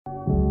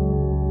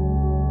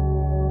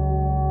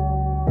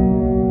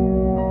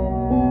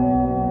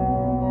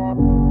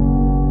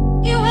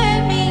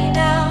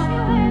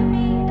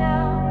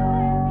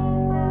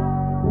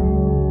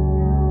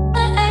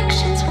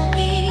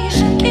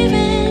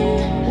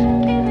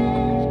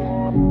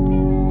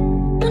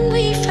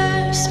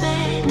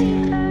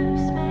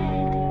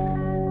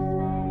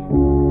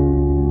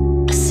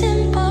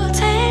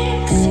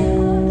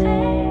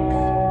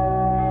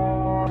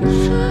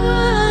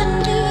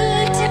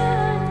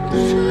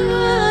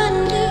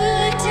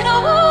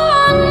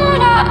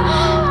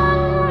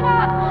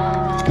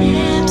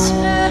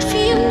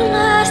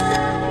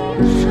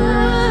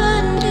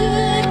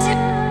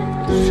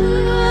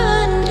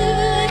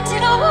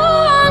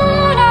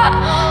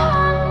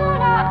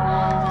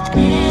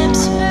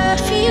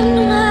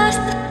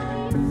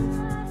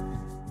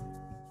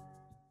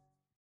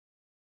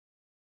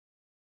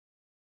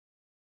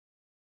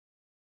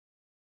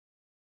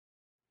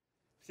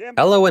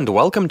Hello and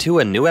welcome to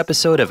a new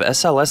episode of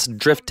SLS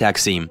Drift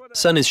Taxi.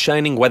 Sun is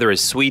shining, weather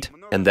is sweet,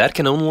 and that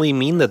can only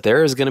mean that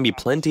there is gonna be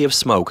plenty of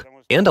smoke.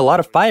 And a lot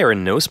of fire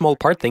in no small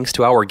part thanks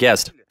to our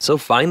guest. So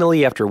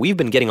finally, after we've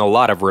been getting a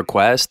lot of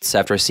requests,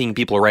 after seeing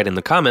people write in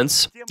the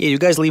comments, yeah, you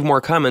guys leave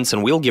more comments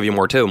and we'll give you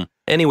more too.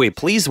 Anyway,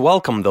 please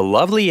welcome the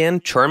lovely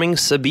and charming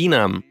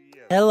Sabina.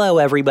 Hello,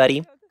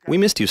 everybody. We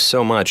missed you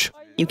so much.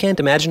 You can't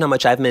imagine how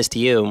much I've missed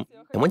you.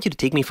 I want you to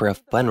take me for a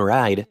fun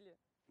ride.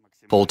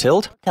 Full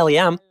tilt? Hell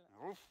yeah.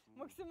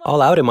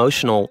 All out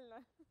emotional.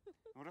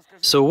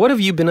 So what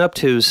have you been up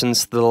to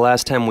since the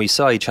last time we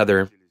saw each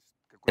other?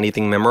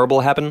 Anything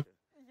memorable happen?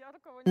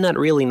 Not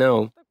really,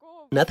 no.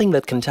 Nothing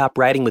that can top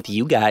riding with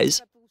you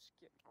guys.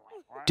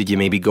 Did you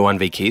maybe go on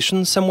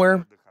vacation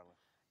somewhere?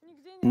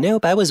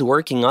 Nope, I was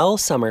working all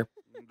summer.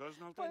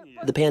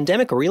 The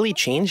pandemic really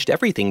changed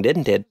everything,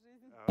 didn't it?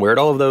 Where'd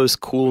all of those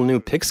cool new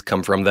pics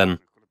come from then?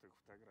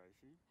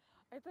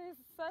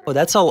 Oh,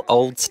 that's all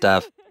old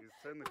stuff.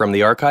 From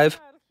the archive?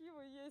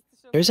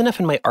 There's enough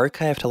in my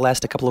archive to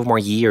last a couple of more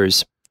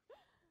years.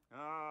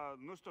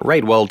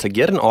 Right, well, to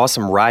get an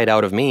awesome ride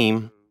out of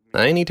me,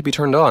 I need to be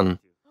turned on.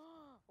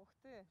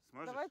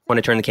 Want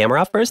to turn the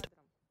camera off first?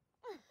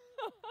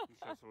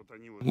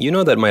 You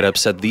know that might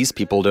upset these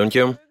people, don't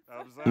you?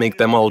 Make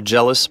them all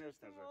jealous.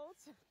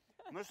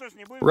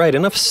 Right,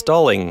 enough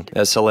stalling.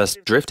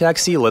 SLS Drift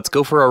Taxi, let's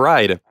go for a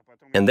ride.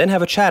 And then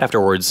have a chat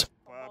afterwards.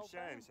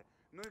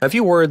 A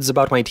few words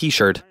about my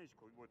t-shirt.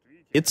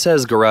 It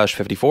says Garage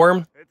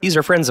 54. These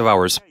are friends of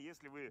ours.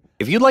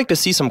 If you'd like to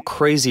see some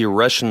crazy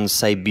Russian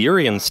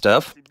Siberian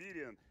stuff,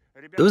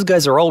 those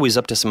guys are always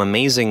up to some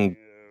amazing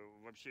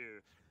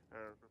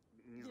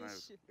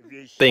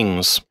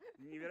things.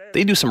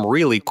 They do some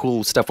really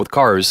cool stuff with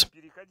cars.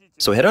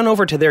 So head on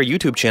over to their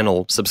YouTube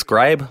channel,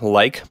 subscribe,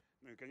 like,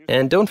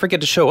 and don't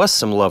forget to show us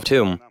some love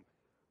too.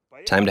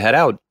 Time to head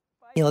out.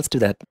 Yeah, let's do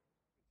that.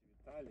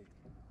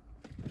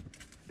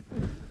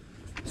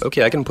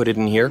 Okay, I can put it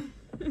in here.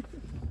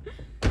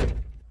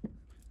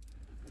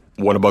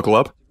 Wanna buckle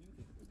up?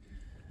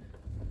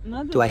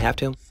 Do I have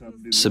to?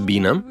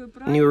 Sabina,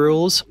 new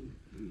rules?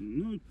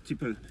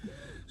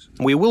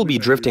 We will be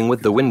drifting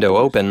with the window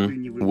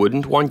open.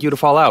 Wouldn't want you to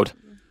fall out.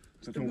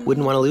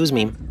 Wouldn't want to lose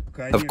me.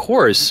 Of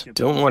course,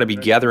 don't want to be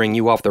gathering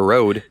you off the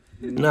road.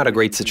 Not a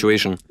great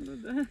situation.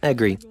 I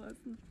agree.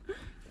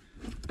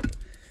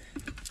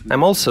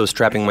 I'm also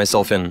strapping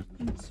myself in.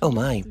 Oh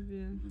my.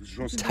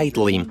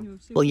 Tightly.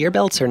 Well, your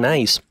belts are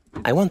nice.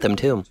 I want them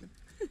too.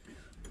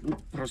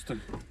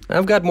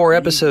 I've got more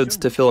episodes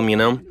to film, you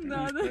know?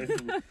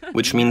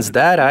 Which means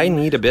that I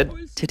need a bit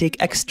To take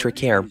extra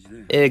care.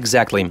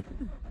 Exactly.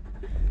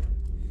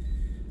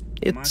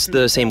 It's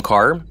the same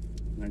car,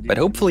 but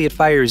hopefully it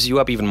fires you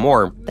up even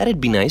more. That'd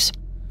be nice.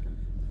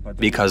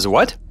 Because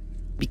what?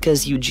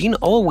 Because Eugene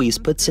always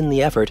puts in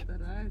the effort.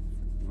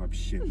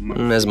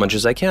 As much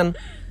as I can.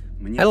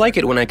 I like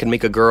it when I can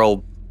make a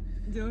girl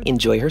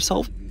Enjoy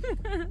herself.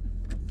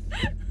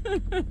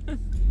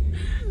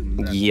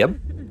 Yep.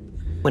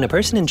 When a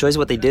person enjoys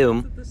what they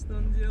do,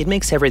 it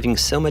makes everything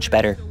so much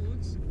better.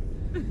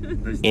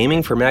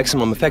 Aiming for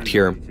maximum effect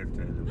here.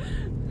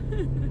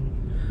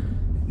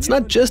 It's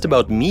not just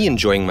about me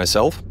enjoying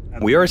myself.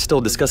 We are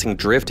still discussing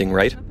drifting,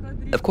 right?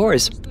 Of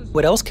course.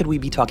 What else could we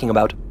be talking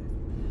about?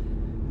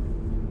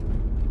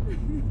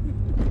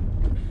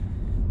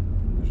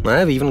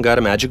 I've even got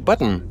a magic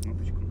button.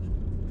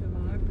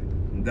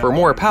 For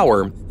more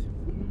power.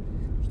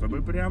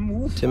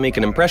 To make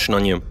an impression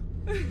on you.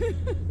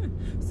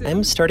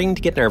 I'm starting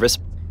to get nervous.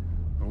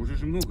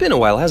 It's been a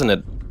while, hasn't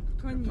it?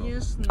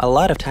 A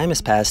lot of time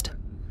has passed.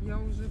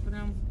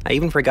 I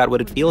even forgot what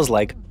it feels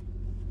like.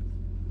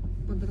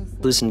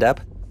 Loosened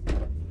up.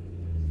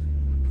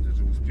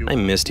 I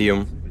missed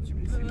you.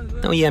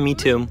 Oh yeah, me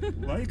too.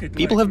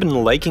 People have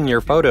been liking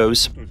your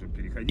photos.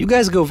 You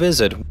guys go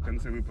visit.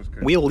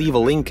 We'll leave a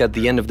link at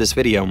the end of this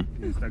video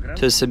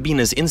to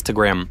Sabina's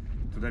Instagram.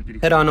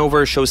 Head on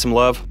over, show some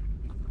love.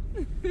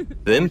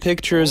 Them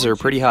pictures are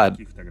pretty hot.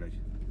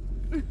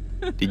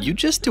 Did you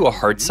just do a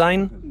heart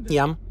sign?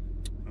 Yeah.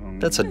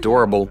 That's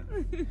adorable.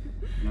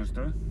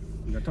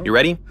 You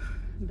ready?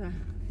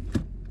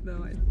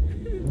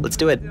 Let's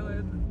do it.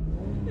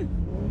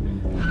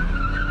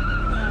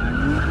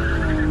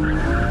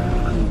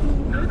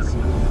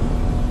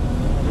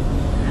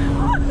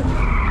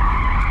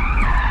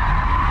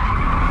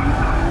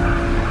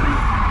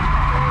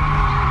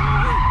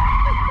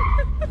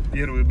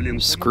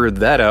 Screwed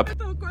that up.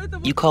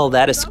 You call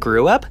that a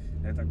screw-up?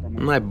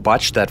 I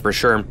botched that for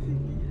sure.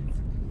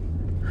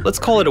 Let's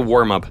call it a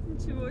warm-up.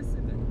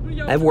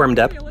 I've warmed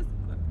up.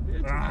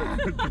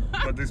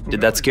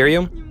 Did that scare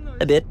you?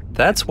 A bit.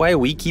 That's why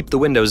we keep the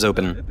windows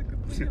open.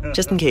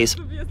 Just in case.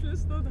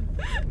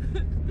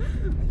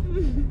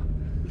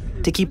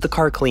 To keep the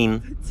car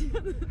clean.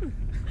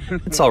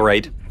 It's all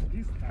right.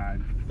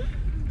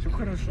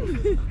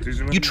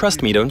 You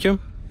trust me, don't you?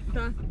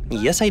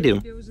 Yes, I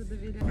do.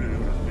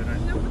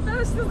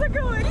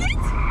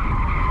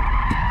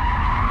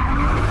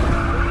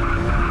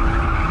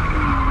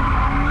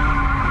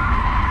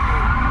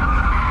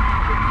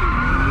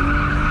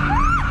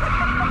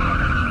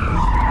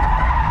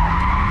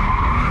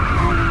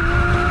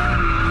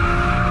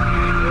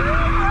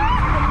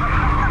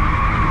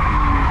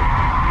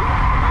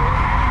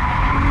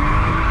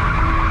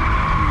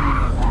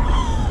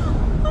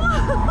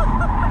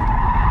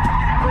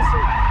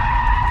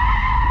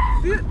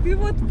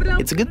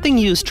 It's a good thing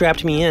you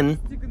strapped me in.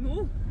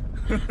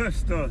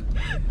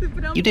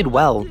 You did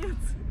well.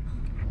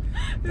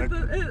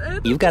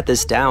 You've got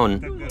this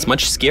down. It's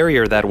much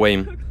scarier that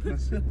way.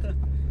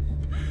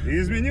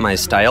 My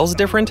style's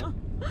different?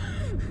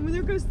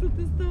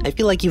 I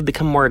feel like you've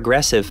become more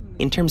aggressive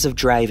in terms of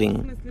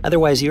driving.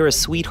 Otherwise, you're a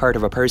sweetheart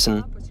of a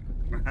person.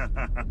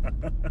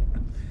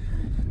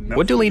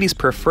 What do ladies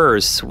prefer,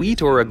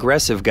 sweet or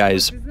aggressive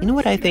guys? You know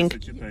what I think?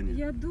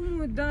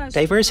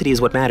 Diversity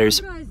is what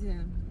matters.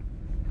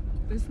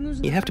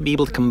 You have to be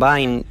able to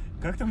combine.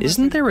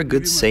 Isn't there a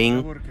good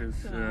saying?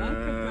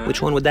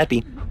 Which one would that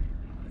be?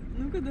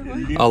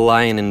 A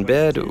lion in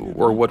bed,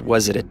 or what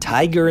was it, a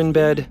tiger in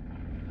bed?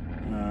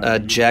 A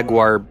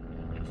jaguar.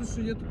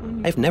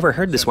 I've never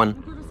heard this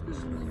one.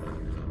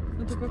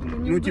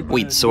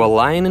 Wait, so a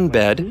lion in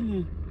bed,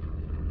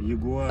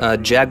 a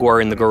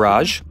jaguar in the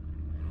garage,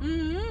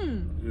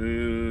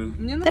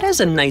 That has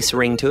a nice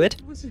ring to it.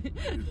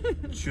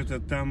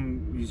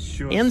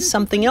 And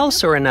something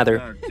else or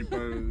another.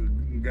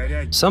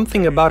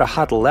 something about a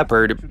hot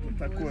leopard.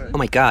 Oh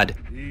my god.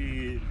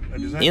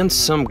 And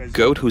some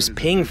goat who's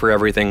paying for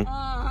everything.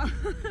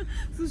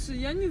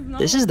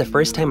 This is the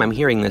first time I'm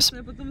hearing this.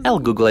 I'll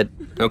Google it.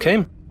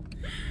 Okay.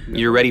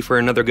 You ready for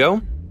another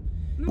go?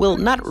 Well,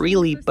 not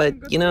really,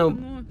 but, you know,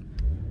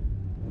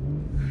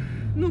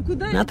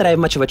 not that I have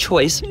much of a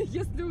choice.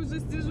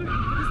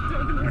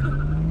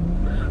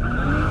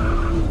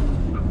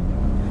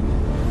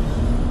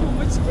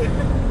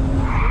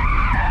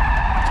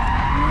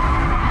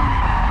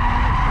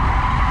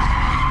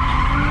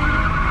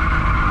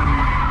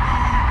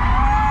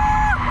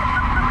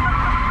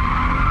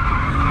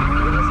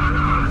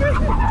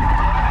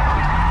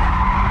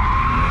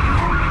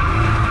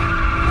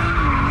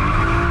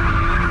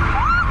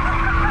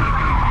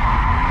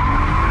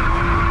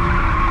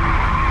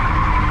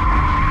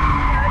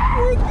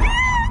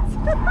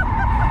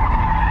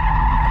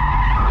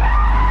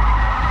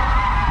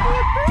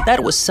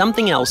 That was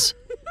something else.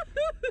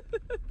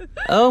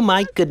 Oh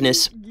my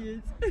goodness.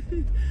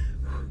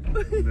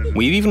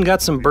 We've even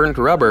got some burnt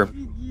rubber.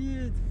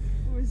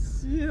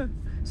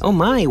 Oh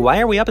my, why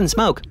are we up in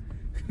smoke?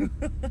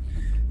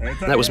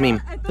 That was me.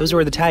 Those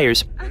were the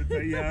tires.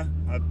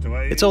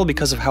 It's all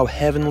because of how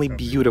heavenly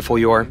beautiful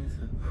you are.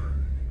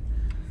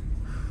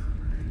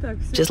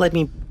 Just let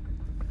me...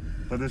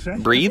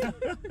 Breathe?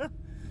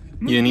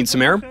 You need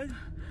some air?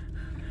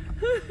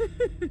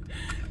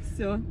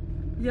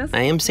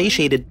 I am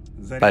satiated.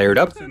 Fired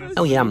up?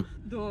 Oh yeah.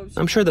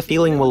 I'm sure the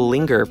feeling will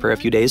linger for a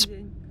few days.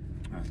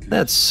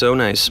 That's so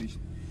nice.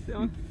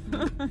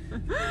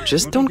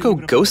 Just don't go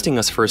ghosting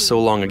us for so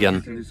long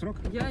again.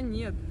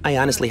 I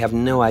honestly have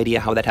no idea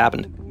how that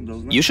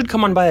happened. You should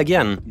come on by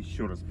again.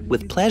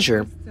 With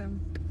pleasure.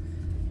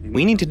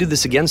 We need to do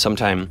this again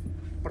sometime.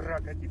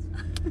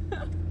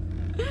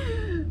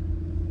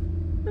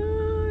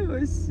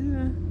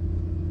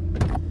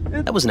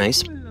 That was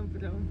nice.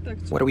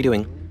 What are we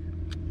doing?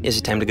 Is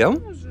it time to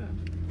go?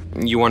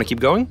 You want to keep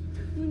going?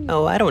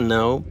 Oh, I don't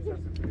know.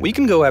 We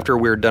can go after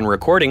we're done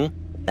recording.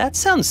 That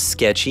sounds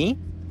sketchy.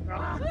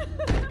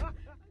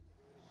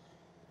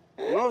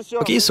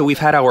 Okay, so we've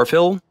had our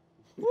fill.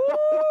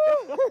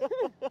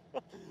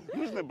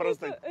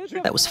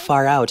 That was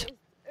far out.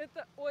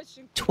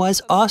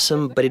 'Twas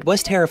awesome, but it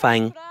was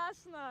terrifying.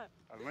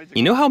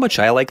 You know how much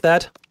I like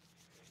that?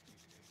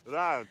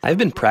 I've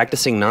been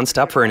practicing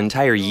nonstop for an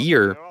entire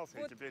year.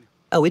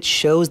 Oh, it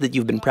shows that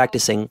you've been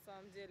practicing.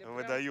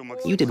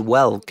 You did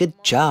well. Good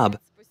job.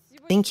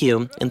 Thank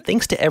you, and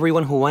thanks to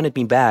everyone who wanted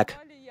me back.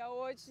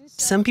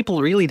 Some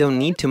people really don't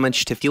need too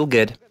much to feel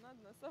good.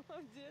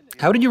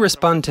 How did you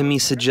respond to me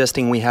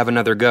suggesting we have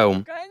another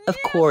go? Of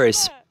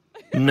course.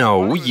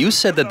 No, you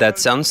said that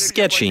sounds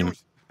sketchy.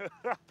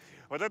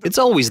 It's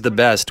always the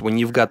best when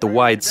you've got the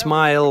wide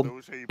smile,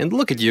 and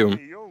look at you.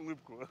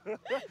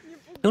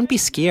 Don't be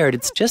scared,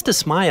 it's just a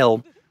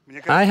smile.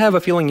 I have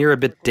a feeling you're a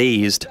bit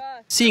dazed,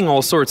 seeing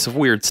all sorts of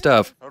weird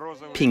stuff.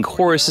 Pink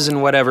horses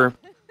and whatever.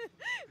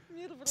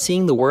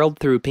 Seeing the world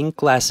through pink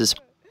glasses.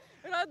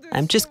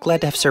 I'm just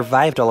glad to have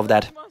survived all of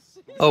that.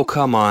 Oh,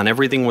 come on,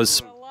 everything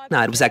was...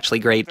 Nah, it was actually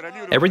great.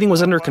 Everything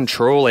was under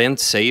control and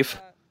safe.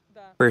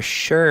 For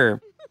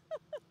sure.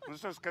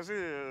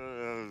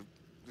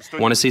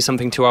 Want to say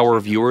something to our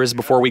viewers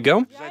before we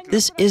go?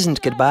 This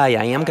isn't goodbye,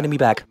 I am gonna be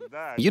back.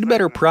 You'd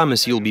better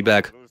promise you'll be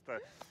back.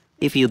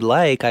 If you'd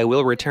like, I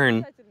will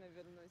return.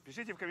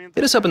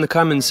 Hit us up in the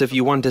comments if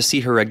you want to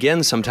see her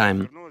again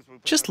sometime.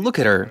 Just look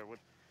at her.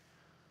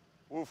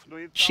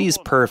 She's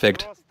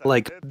perfect,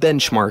 like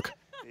benchmark.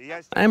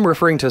 I'm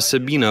referring to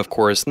Sabina, of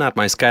course, not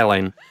my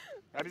skyline.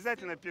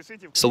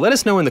 So let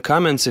us know in the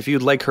comments if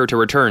you'd like her to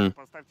return.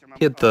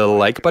 Hit the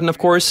like button, of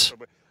course,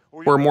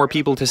 for more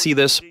people to see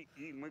this.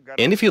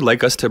 And if you'd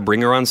like us to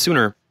bring her on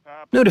sooner.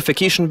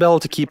 Notification bell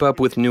to keep up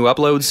with new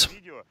uploads.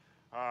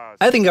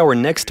 I think our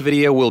next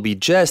video will be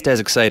just as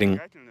exciting.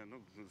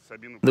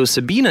 Though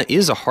Sabina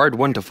is a hard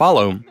one to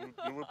follow.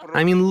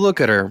 I mean, look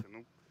at her.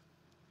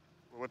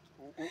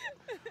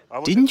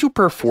 Didn't you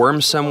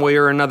perform some way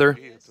or another?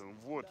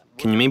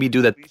 Can you maybe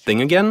do that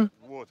thing again?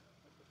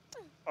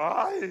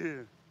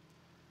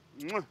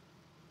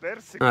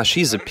 Ah,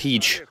 she's a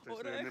peach.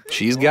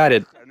 She's got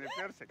it.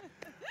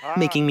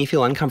 Making me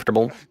feel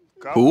uncomfortable.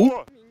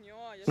 Who?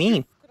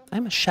 Me.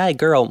 I'm a shy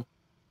girl.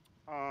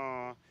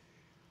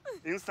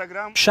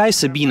 Shy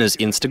Sabina's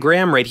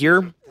Instagram right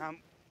here.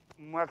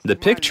 The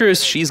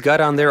pictures she's got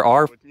on there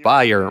are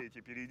fire.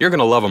 You're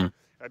gonna love them.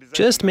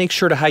 Just make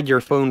sure to hide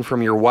your phone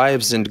from your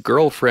wives and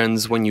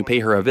girlfriends when you pay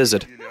her a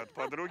visit.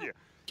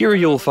 Here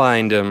you'll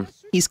find,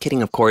 He's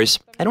kidding, of course.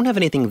 I don't have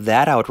anything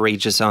that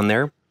outrageous on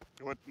there.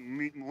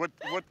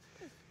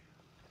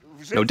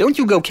 No, don't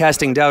you go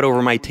casting doubt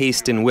over my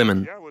taste in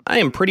women. I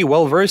am pretty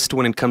well versed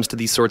when it comes to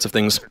these sorts of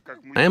things.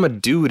 I am a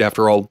dude,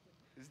 after all.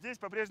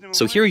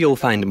 So here you'll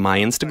find my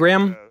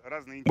Instagram,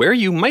 where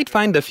you might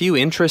find a few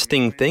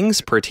interesting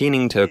things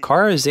pertaining to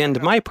cars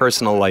and my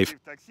personal life.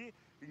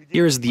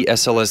 Here's the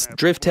SLS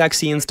Drift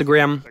Taxi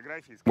Instagram,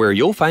 where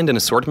you'll find an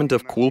assortment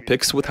of cool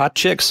pics with hot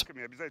chicks.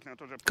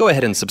 Go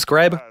ahead and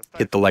subscribe,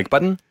 hit the like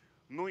button.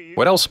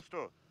 What else?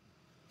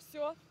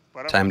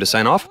 Time to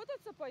sign off.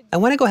 I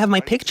want to go have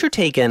my picture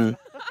taken.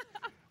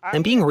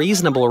 I'm being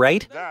reasonable,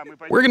 right?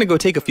 We're gonna go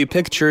take a few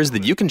pictures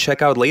that you can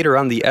check out later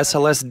on the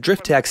SLS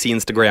Drift Taxi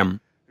Instagram.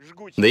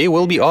 They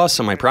will be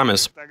awesome, I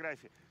promise.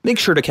 Make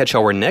sure to catch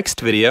our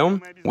next video.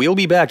 We'll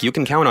be back, you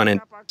can count on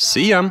it.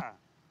 See ya!